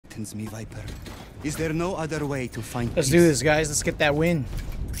frightens me, Viper. Is there no other way to find Let's peace? do this, guys. Let's get that win.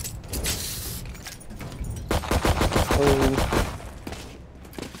 Oh.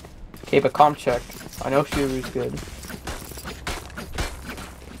 Okay, but comp check. I know Shooter's good.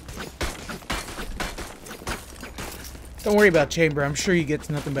 Don't worry about Chamber. I'm sure he gets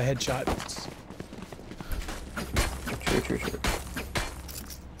nothing but headshots. True.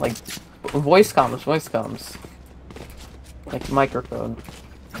 Like, voice comms. Like, microphone.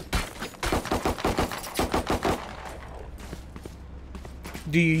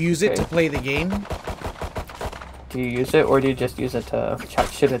 Do you use it to play the game? Do you use it, or do you just use it to chat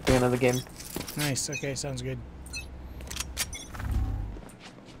shit at the end of the game? Nice. Okay, sounds good.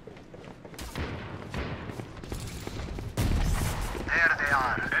 There they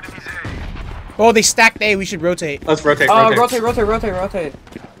are. Enemies A. Oh, they stacked A. We should rotate. Let's rotate. Rotate.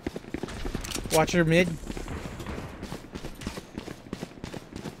 Watch your mid.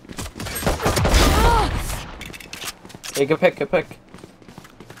 Okay, good pick.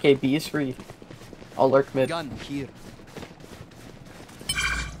 Okay, B is free. I'll lurk mid. Gun here.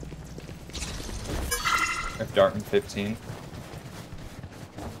 I've dart in 15.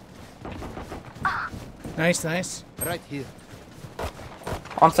 Nice. Right here.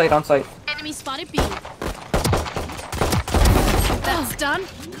 On site. Enemy spotted B. That's done.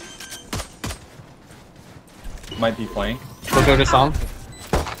 Might be flank. We'll go to Song.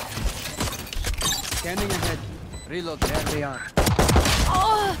 Scanning ahead. Reload. There they are.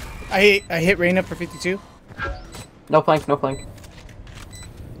 I hit Reyna for 52. No flank. Both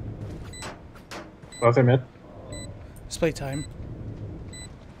are mid. Let's play time.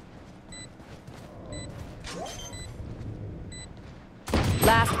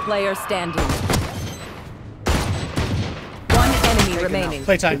 Last player standing. One enemy remaining.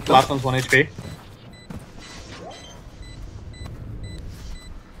 Play time. Last one's 1 HP.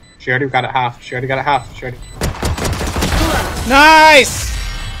 She already got it half. Nice!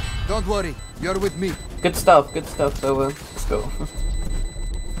 Don't worry. You're with me. Good stuff, Sova. Let's go.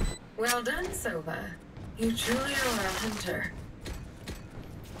 Well done, Sova. You truly are a hunter.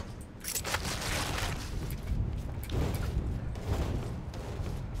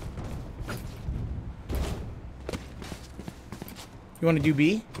 You want to do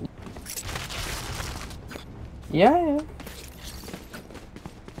B? Yeah.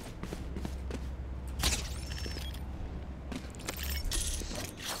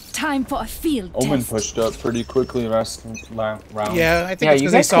 Time for a field Omen test. pushed up pretty quickly last round. Yeah, I think Yeah, it's you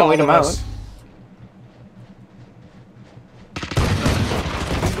because they guys saw can wait all of him out. us.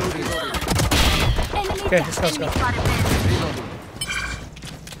 Okay, let's go.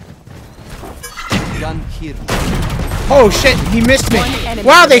 Gun here. Oh shit, he missed me.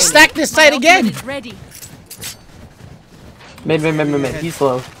 Wow, they stacked this side again. Ready. Mid. He's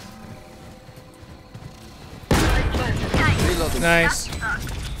low. Nice.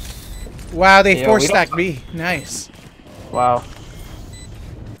 Wow, they Yeah, force we don't- stacked B. Nice. Wow.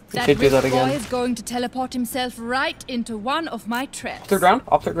 We That should do that rich boy again. is going to teleport himself right into one of my traps. Third round?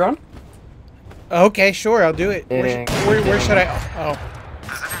 Opposite round? Okay, sure, I'll do it. Dang. Where should I? Oh,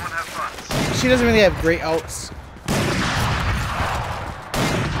 Does anyone have funds? she doesn't really have great ults.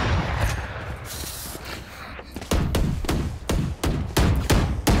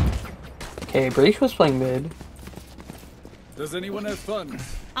 Okay, Breach was playing mid. Does anyone have fun?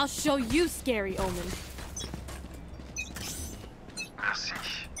 I'll show you, scary Omen. Merci.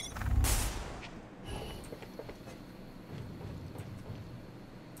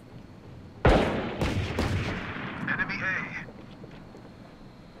 Enemy A.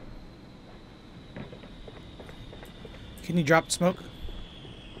 Can you drop smoke?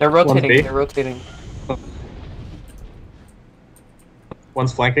 They're B. rotating.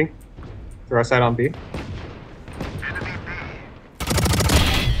 One's flanking. Throw our side on B. Enemy B.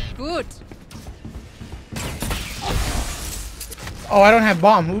 Good. Oh, I don't have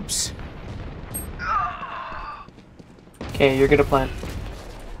bomb. Oops. Okay, you're gonna plant.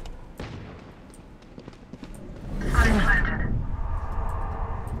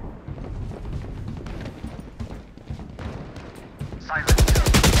 Silence.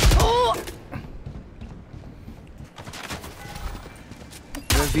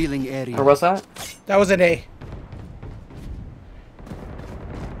 Revealing area. Where was that? That was an A.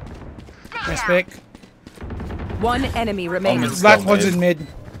 Nice pick. One enemy remaining. Omen's Black still one's mid. in mid.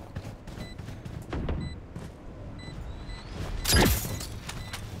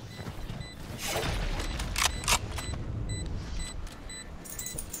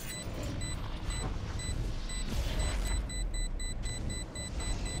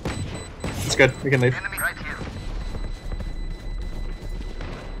 It's good. We can leave. Enemy right here.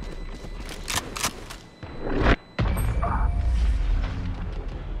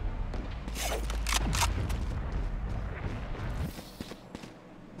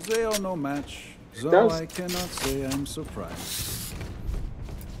 are no match, though does. I cannot say I'm surprised.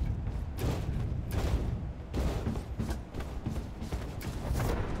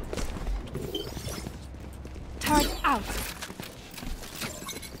 Turn out.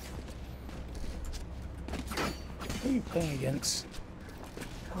 Who are you playing against?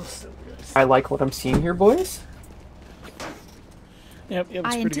 I like what I'm seeing here, boys. Yep, it's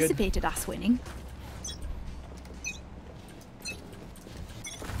I pretty good. anticipated us winning.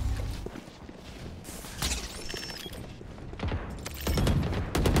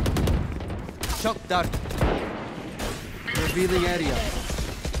 Shock dart. Revealing area.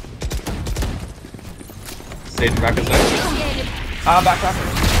 Sage back inside. Back.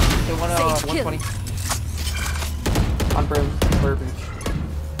 Okay, 120. On brim, breach.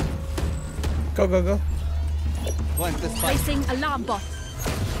 Go. Plant this spike. Placing alarm bot.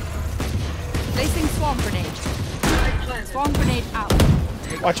 Placing swarm grenade. Swarm grenade out.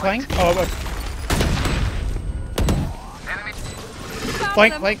 Watch flank. Oh, watch.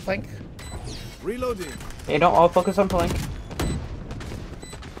 Found them. Flank. Reloading. Hey, don't all focus on flank.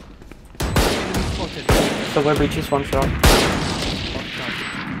 Enemy spotted. Silver breach is one shot.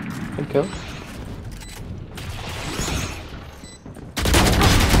 Good kill.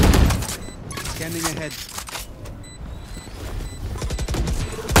 Scanning ahead.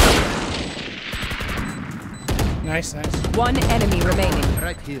 Nice. One enemy remaining.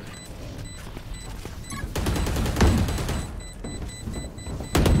 Right here.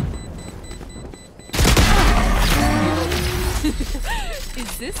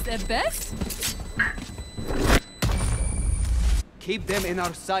 Is this the best? Keep them in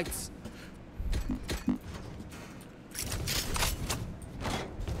our sights.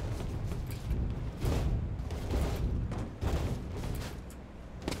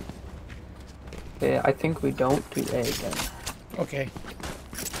 Okay, I think we don't do A again. Okay.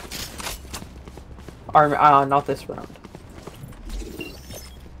 Or, not this round.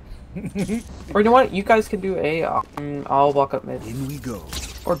 Or you know what? You guys can do A. I'll walk up mid. In we go.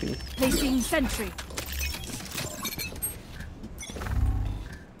 Or B. Placing sentry.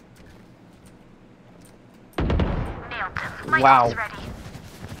 Wow.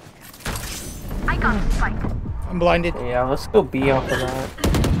 I'm blinded. Yeah, let's go B off of that.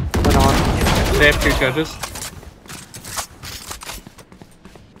 Went on. They have 2 judges.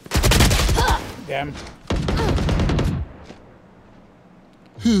 Damn.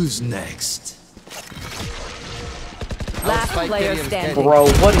 Who's next? Last spike player carrier is dead. standing. Bro,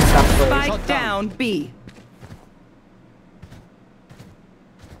 what is that play? Spike Shot down. down B.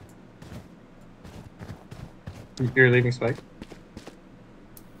 You're leaving spike.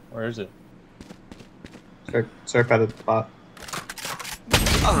 Where is it? Start by the bot.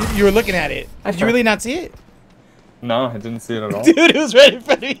 You were looking at it. Did you really not see it? No, I didn't see it at all. Dude, it was right in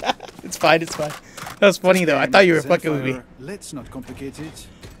front of me. It's fine. That was funny though. I thought you were fucking with me. Zenfire, let's not complicate it.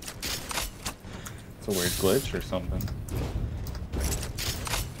 It's a weird glitch or something.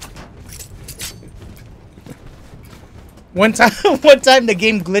 One time the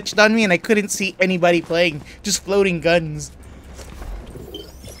game glitched on me and I couldn't see anybody playing. Just floating guns.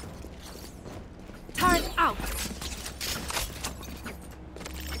 Turn out.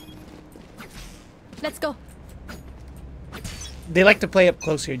 Let's go. They like to play up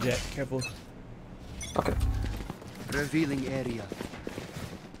close here, Jet. Careful. Okay. Revealing area.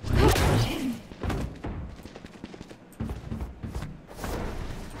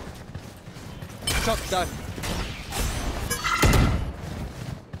 Shock dart.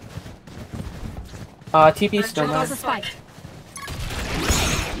 TP still Toss a there. spike.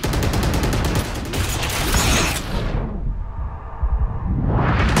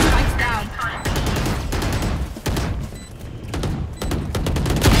 Spike's down.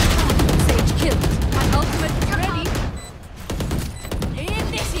 Sage killed. My ultimate is ready.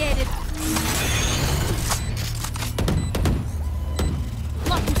 Initiated.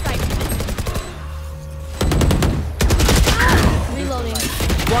 Lock in sight. Reloading.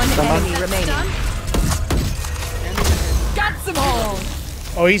 One enemy remaining. Done. Got some all.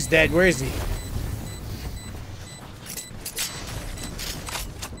 Oh, he's dead. Where is he?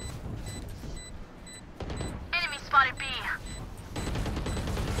 Enemy spotted B.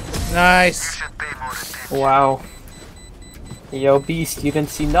 Nice. Should pay more attention. Wow. Yo, Beast, you didn't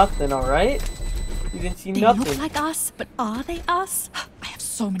see nothing, alright? You didn't see They nothing. look like us, but are they us? I have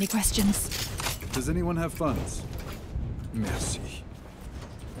so many questions. Does anyone have funds? Merci.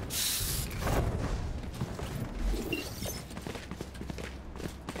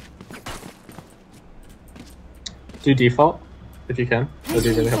 Do default if you can. That'd be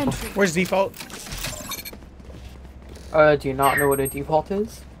really helpful. Where's default? Do you not know what a default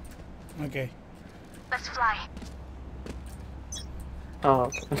is? Okay. Let's fly.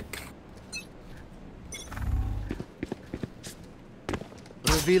 Oh, okay.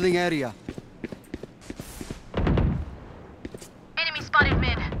 Revealing area. Enemy spotted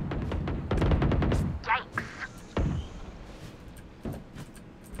mid. Yikes.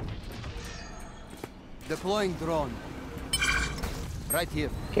 Deploying drone. Right here.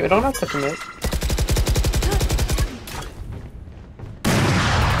 Okay, we don't have to commit.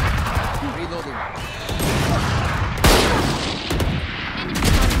 Reloading.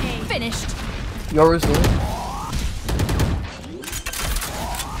 Finished. Yours will.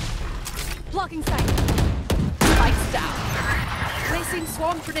 Blocking sight. Spikes down. Placing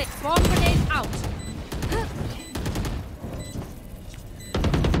swarm grenade. Swarm grenade out.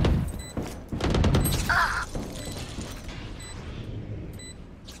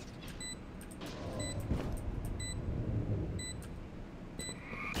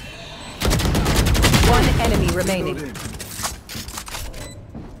 One enemy remaining. Reloading.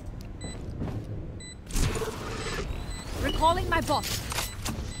 Recalling my bot.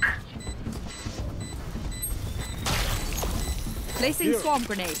 Placing swarm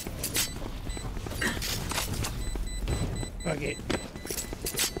grenade. Okay.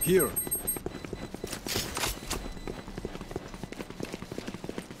 Here.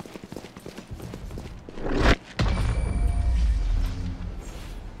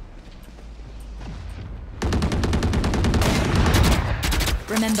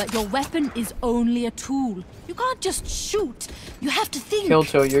 Remember, your weapon is only a tool. You can't just shoot. You have to think.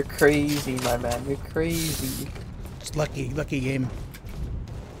 Killjoy, you're crazy, my man. You're crazy. It's lucky game.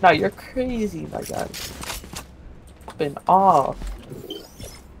 No, you're crazy, my guy. Been off.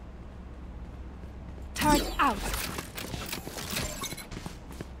 Turret out.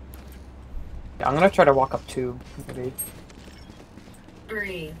 Yeah, I'm gonna try to walk up too. Maybe.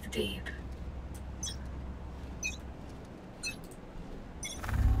 Breathe deep.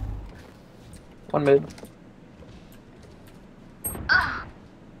 One mid.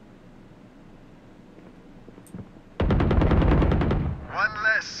 One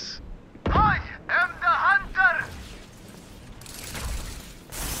less. I am the hunter.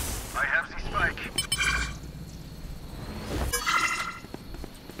 I have the spike.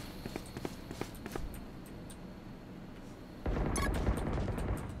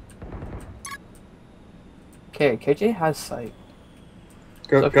 Okay, KJ has sight.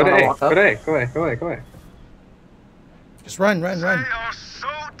 Go, So go if to you wanna A. walk Go up- to A. Go away. Go away. Go away. Just run. They are so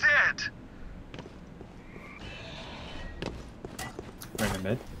dead. Right in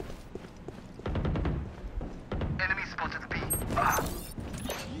mid. Enemy spotted B.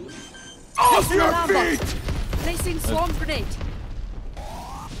 Placing alarm bot. Placing swarm grenade.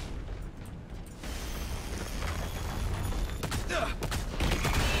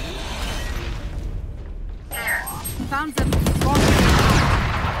 Found them. Swarm grenade.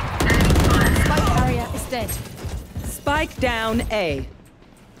 Spike area is dead. Spike down A.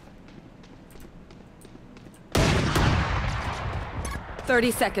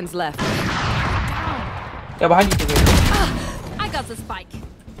 Thirty seconds left. Yeah, behind you, KJ. I got the spike.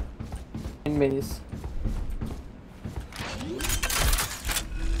 In maze.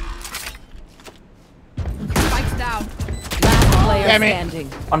 Spike's down. Last player Damn it.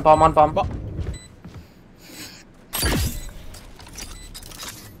 standing. On bomb, on bomb.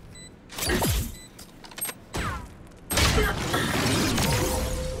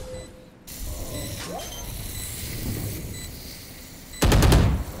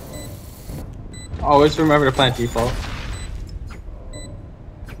 Always remember to plant default.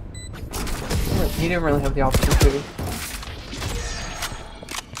 He didn't really have the option to.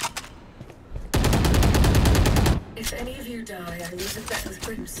 If any of you die, I lose a bet with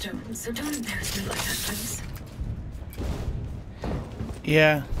brimstone, so don't embarrass me like that, please.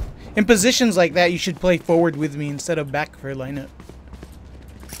 Yeah. In positions like that, you should play forward with me instead of back for lineup.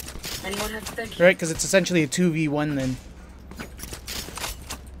 Anyone have thank you? Right? Because it's essentially a 2v1 then.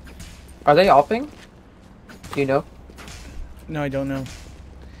 Are they opping? Do you know? No, I don't know.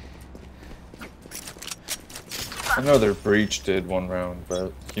 I know their breach did one round,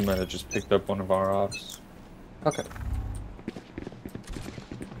 but he might have just picked up one of our offs. Okay.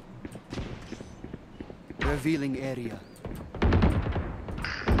 Revealing area.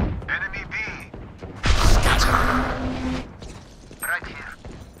 Enemy B. Right here.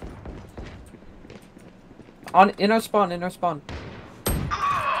 On in our spawn, in our spawn.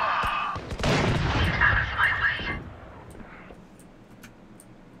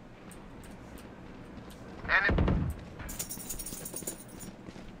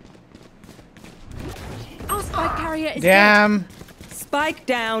 Our spike carrier is dead. Damn. Spike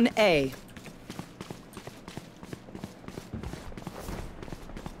down A.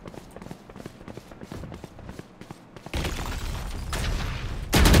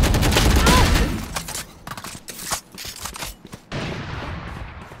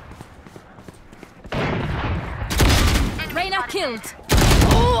 Reyna killed.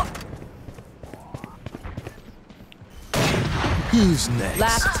 Who's next?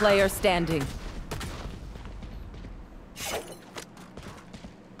 Last player standing.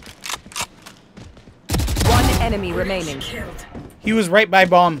 One enemy remaining. Killed. He was right by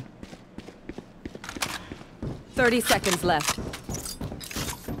bomb. 30 seconds left.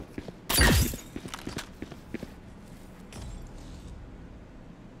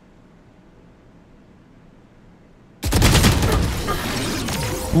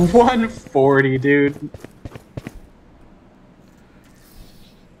 $140, dude.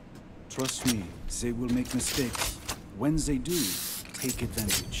 Trust me, they will make mistakes. When they do, take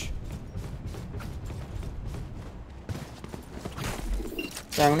advantage.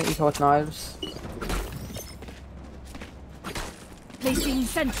 Yeah, I'm gonna eco with knives. Placing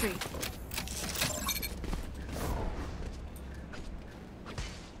sentry.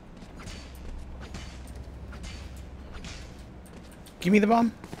 Give me the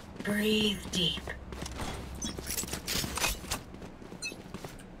bomb. Breathe deep.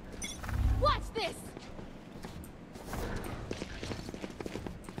 Watch this.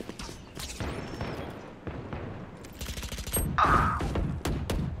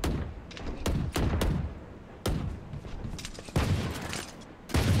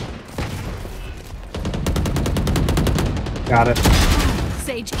 Got it.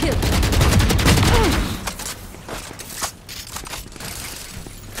 Sage killed.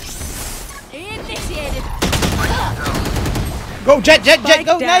 Initiated. Go, Jet, Jet, Jet, Spike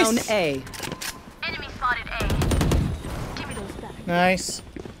go, down nice. A. Enemy spotted A. Give me those back. Nice.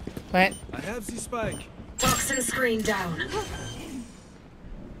 Plant. I have the spike. Box and screen down.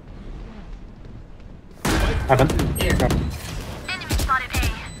 Heaven. Here. Enemy spotted A.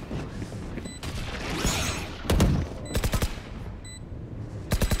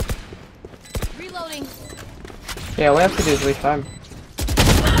 Reloading. Yeah, all we have to do is waste time.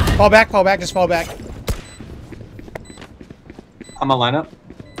 Fall back, just fall back. I'm gonna line up.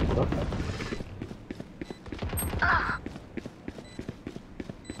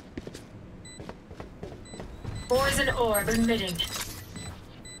 Poison orb emitting.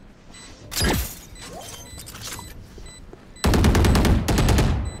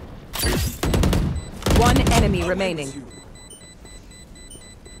 One enemy remaining.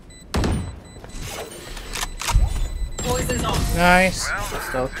 Poison's off. Nice.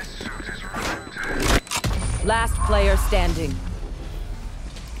 Stealth. Last player standing.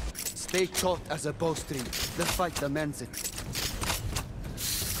 Stay taut as a bowstring. The fight demands it.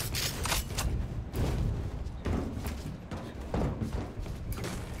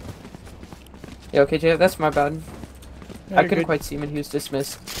 Yeah, okay, Jay, that's my bad. No, I you're couldn't good. quite see him and he was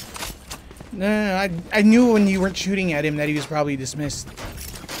dismissed. No, I knew when you weren't shooting at him that he was probably dismissed.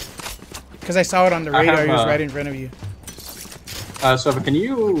 Because I saw it on the I radar, have, he was right in front of you. So can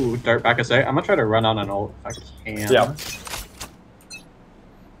you dart back a sec? I'm gonna try to run on an ult if I can. Yeah.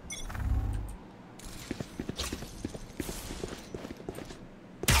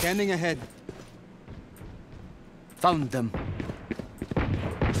 Scanning ahead. Found them.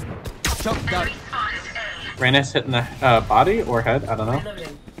 Shot down. Reyna's hitting the body or head, I don't know.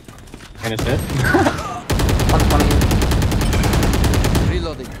 Reloading. Reyna's hit. 120.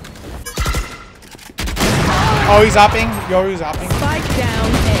 Reloading. Oh, he's hopping. Yoru's hopping. Spike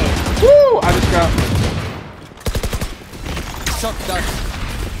down A. Woo! I just got... Shot down.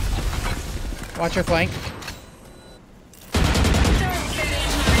 Watch your flank.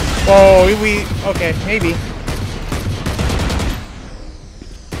 Oh, we okay, maybe.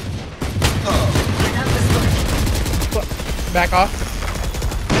 Back off.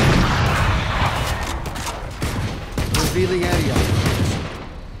 Revealing area.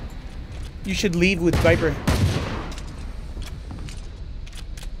 You should lead with Viper.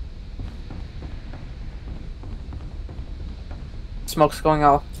 Smoke's going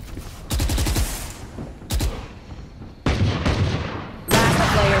off.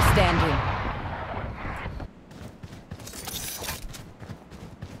 Last player standing.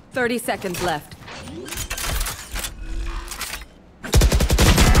 30 seconds left.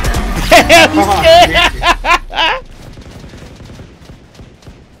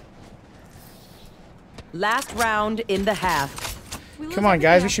 Last round in the half. Come on,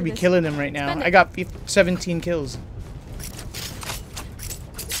 guys, we should be killing them right now. I got 17 kills.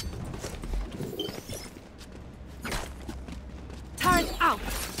 Turret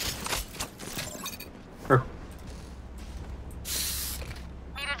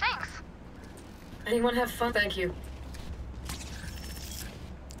Anyone have fun? Thank you.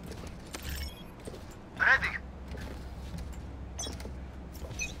 Ready.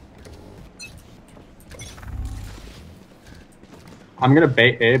 I'm gonna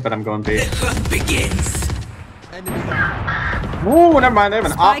bait A, but I'm going B. Begins. Enemy. Ooh, never mind. They have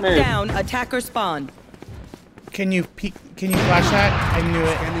an op Spike mid. down. Attacker spawn. Can you peek? Can you flash that? I knew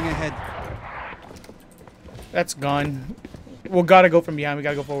it. Scanning ahead. That's gone. We gotta go from behind. We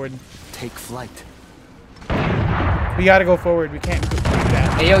gotta go forward. Take flight. We gotta go forward. We can't do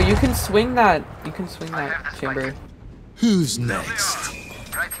that. Hey, yo, you can swing that. You can swing that chamber. Who's next?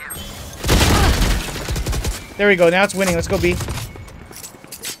 Right here. There we go. Now it's winning. Let's go B.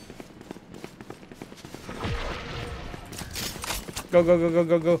 Go, go, go, go,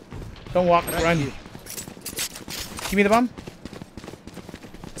 go, go. Don't walk. Right Run. here. Give me the bomb.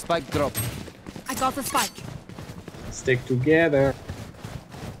 Spike drop. I got the spike. Stick together.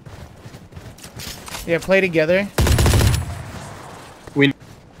 Yeah, play together. We.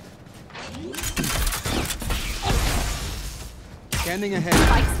 Scanning ahead.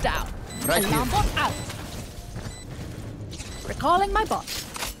 Spikes down. Right Alarm here. bot out. Recalling my bot.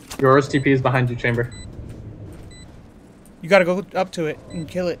 Yours TP is behind you, chamber. You gotta go up to it and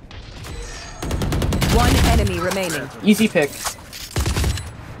kill it. One enemy remaining. Easy pick.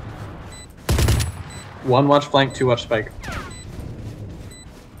 One watch flank, two watch spike.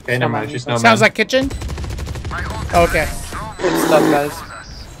 Okay, never mind. She's no Sounds man. like kitchen. Okay. Good stuff, guys.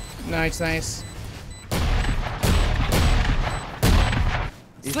 Nice, nice.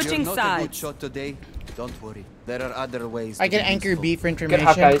 If Switching you're not a good sides. shot today, don't worry. There are other ways. I to can be anchor useful. B for Good information.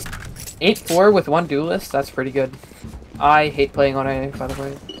 hop, guys. 8-4 with one duelist. That's pretty good. I hate playing on A, by the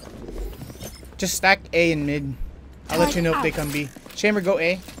way. Just stack A and mid. I'll let you know if they come B. Chamber, go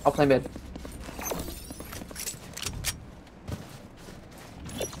A. I'll play mid.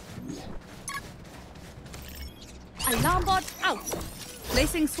 Alarm bot out.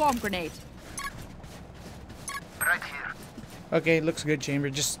 Placing swarm grenade. Right here. Okay, looks good, Chamber.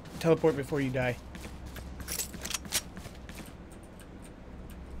 Just teleport before you die.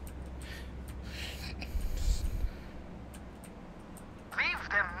 Leave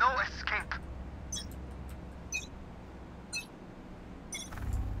them no escape.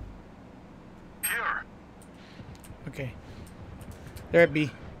 Here. Okay. They're at B.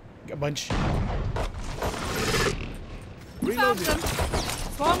 A bunch. Found them.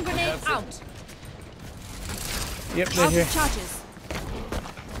 Swarm grenade out. Yep, they're Out here. of charges.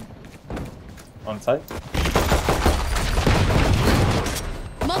 On site.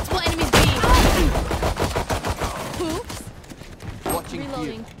 Multiple enemies B. Oops. Watching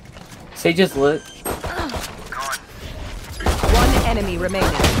Reloading. Sage is lit. One enemy remaining.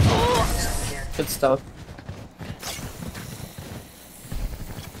 Good stuff.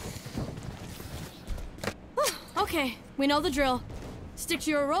 Okay, we know the drill. Stick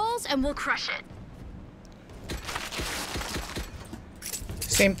to your roles and we'll crush it.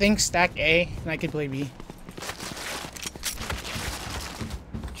 Same thing, stack A, and I can play B.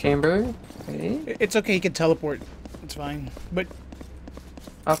 Chamber. Okay. It's okay, you can teleport. It's fine. But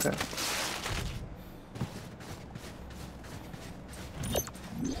Okay.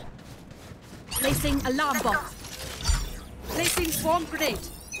 Placing alarm bot. Placing swarm grenade.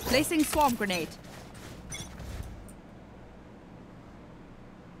 Placing swarm grenade.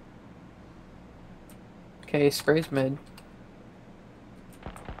 Okay, sprays mid.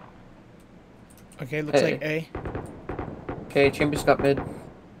 okay, looks Hey. like A. Okay, chamber's got mid.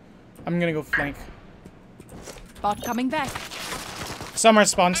 I'm gonna go flank. Bot coming back. Some are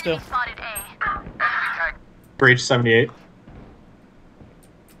spawn still. Enemy spotted A. Enemy tag. Breach 78.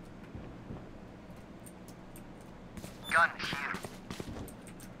 Gun here.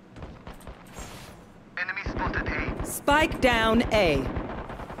 Enemy spotted A. Spike down A.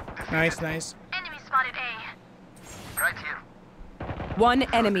 Nice, nice. Enemy spotted A. Right here. One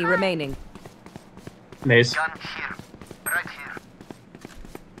enemy remaining. Maze. Gun here. Right here.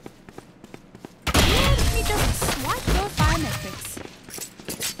 Let me just swipe your biometrics.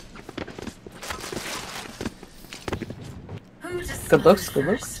 Who just Good looks, good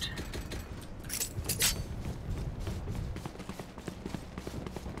looks. first?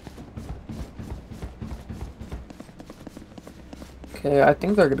 Okay, I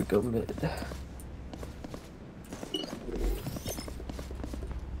think they're gonna go mid.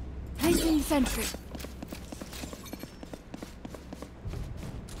 Placing sentry.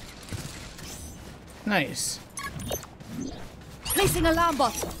 Nice. Placing alarm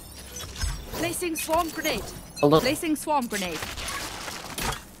bot. Placing swarm grenade. A little. Placing swarm grenade.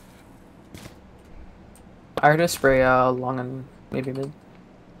 I heard a spray long and maybe mid.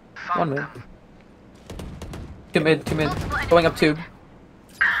 One mid. Two mid. Going up tube.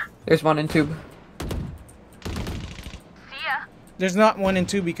 There's one in tube. See ya. There's not one in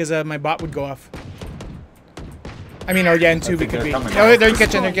two because my bot would go off. I mean, oh yeah, in two it could be. coming. Oh, they're in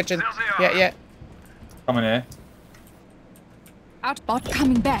kitchen. Yeah. Coming in. Outbot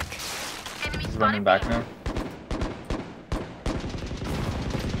coming back. Enemy He's running back now.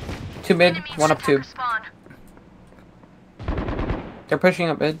 Two mid, Enemy one up tube. spawn. They're pushing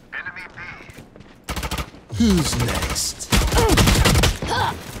up mid. Enemy B. Who's next?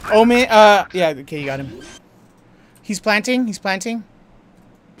 Oh man, yeah, okay, you got him. He's planting. Spike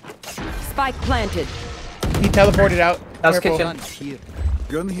planted. He teleported out. That's Careful. kitchen.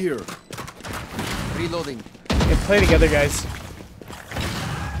 Gun here. Gun here. Reloading. Yeah, play together, guys.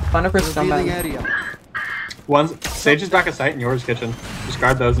 Find a person Revealing man. area. One's Sage's back of sight and yours kitchen. Just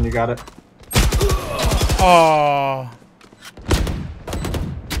guard those and you got it. Oh.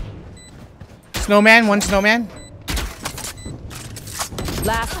 Snowman, one snowman.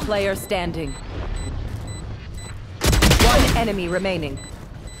 Last player standing. One enemy remaining.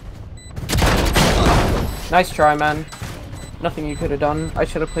 Nice try, man. Nothing you could have done. I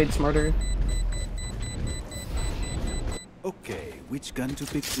should have played smarter. Okay, which gun to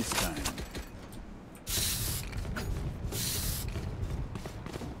pick this time?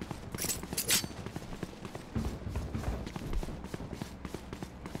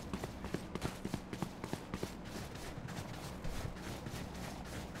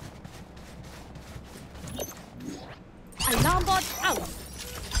 Alarm bot out.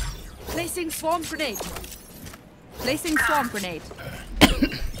 Placing swarm grenade. Placing swarm grenade.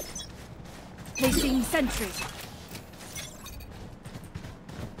 Placing sentry.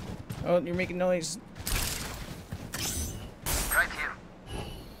 Oh, you're making noise. Right here.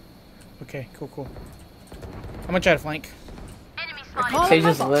 Okay, cool. I'm gonna try to flank. Enemy spotted. Sage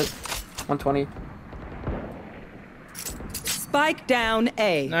is lit. 120. Spike down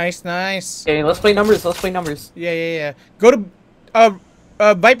A. Nice. Okay, let's play numbers. Yeah. Go to,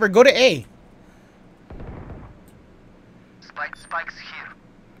 Viper, go to A. Spikes here.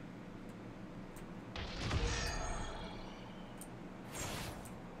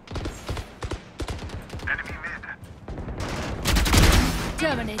 Enemy mid.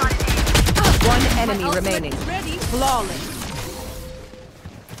 Terminated. One enemy My ultimate remaining. is ready. Flawless.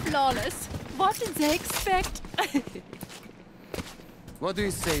 Flawless. What did they expect? What do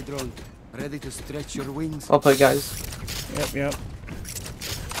you say, Droll? Ready to stretch your wings? Well played, guys. Yep.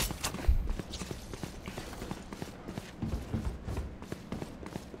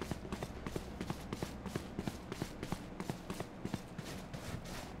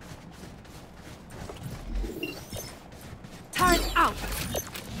 Turret out.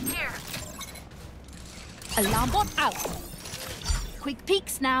 Here. Alarm bot out. Quick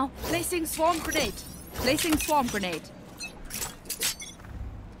peeks now. Placing swarm grenade.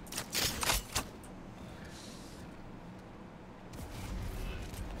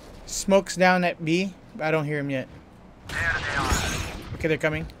 Smoke's down at B, but I don't hear him yet. There they are. Okay, they're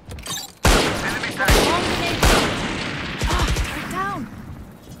coming. Enemy tank. Swarm grenade out. Turret down.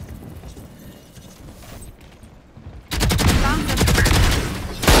 Found them.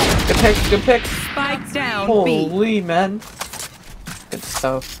 Good pick. Spike down B. Holy man. Good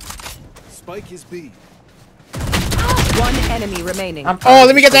stuff. Spike is B. One enemy remaining. I'm proud Oh, of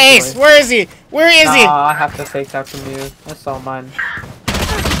let me you, get the ace. Killjoy. Where is he? Nah, I have to take that from you. That's all mine.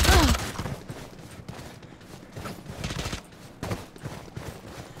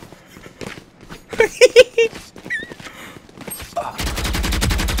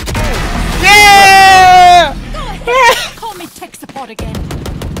 Yeah! Call me tech support again.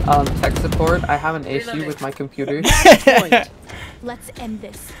 Tech support. I have an issue with my computer. Point. Let's end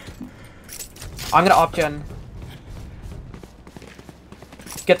this. I'm gonna opt gen.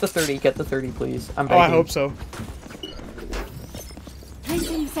 Get the 30, please. I'm Oh, begging. I hope so.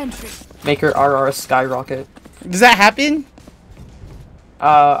 Placing sentry. Make her RR skyrocket. Does that happen?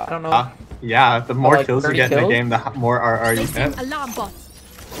 I don't know. Yeah, the more like kills you 30 get in the kills? game, the more RR you Placing get. alarm bot.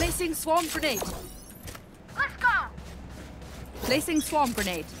 Placing swarm grenade. Let's go. Placing swarm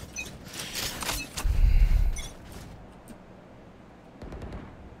grenade.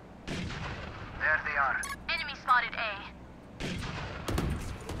 There they are. Enemy spotted A.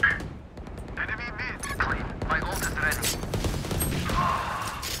 Enemy mid. Clean. My ult is ready.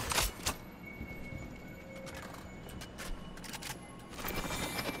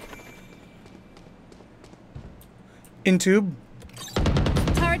 In tube.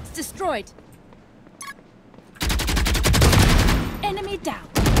 Turrets destroyed. Enemy down.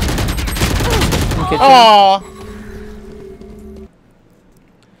 Aww.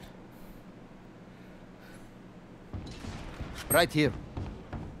 Right here.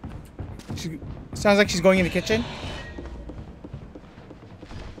 She, sounds like she's going in the kitchen.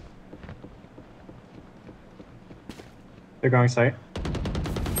 They're going site.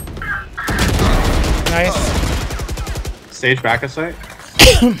 Nice. Sage back at site.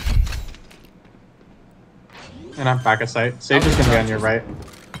 And I'm back at site. Sage is gonna be on your right.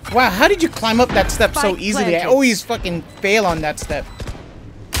 Wow, how did you climb up that step so Spike easily? I planted. always fucking fail on that step.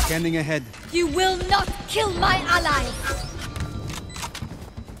 Scanning ahead. You will not kill my ally.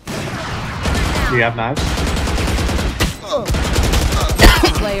 Do you have knives?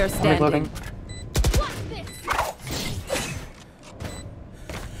 Player I'm standing. reloading.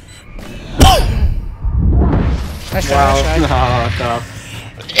 Nice try, Wow. nice try. No, tough.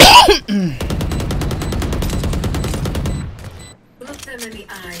 Look them in the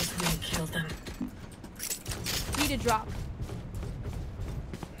eyes when you kill them. Need a drop.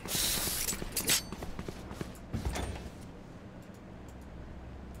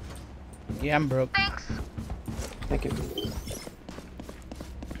 Yeah, I'm broke. Thank you.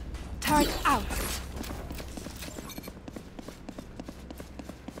 Turret out.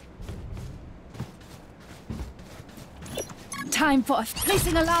 Time for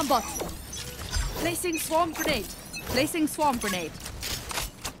placing alarm bot. Placing swarm grenade. Placing swarm grenade.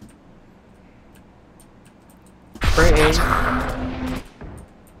 Spray A.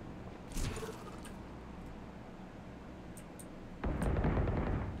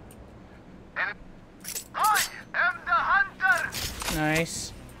 I am the hunter!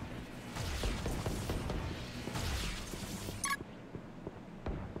 Nice.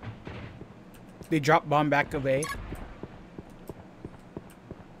 They drop bomb back of A.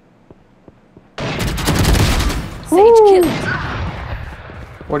 Sage killed.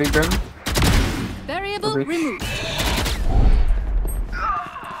 40 grim. Variable Over. removed.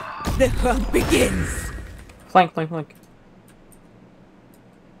 The hunt begins. Flank, flank, flank.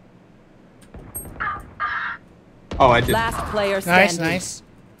 Oh, I did. Last player Nice, standing. nice.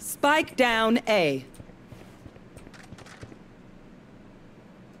 Spike down A.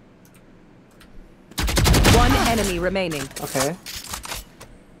 One enemy remaining. Okay.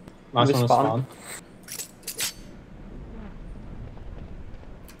 Last one was Respawn. spawn.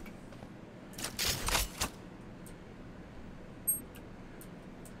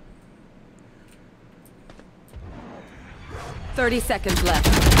 $30 left.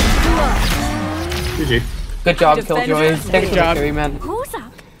 GG. Good job, Defenders Killjoy. Thanks for the job. carry, man. Who's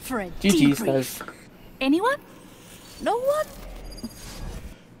up for a GG's, debrief? guys. Anyone? No one?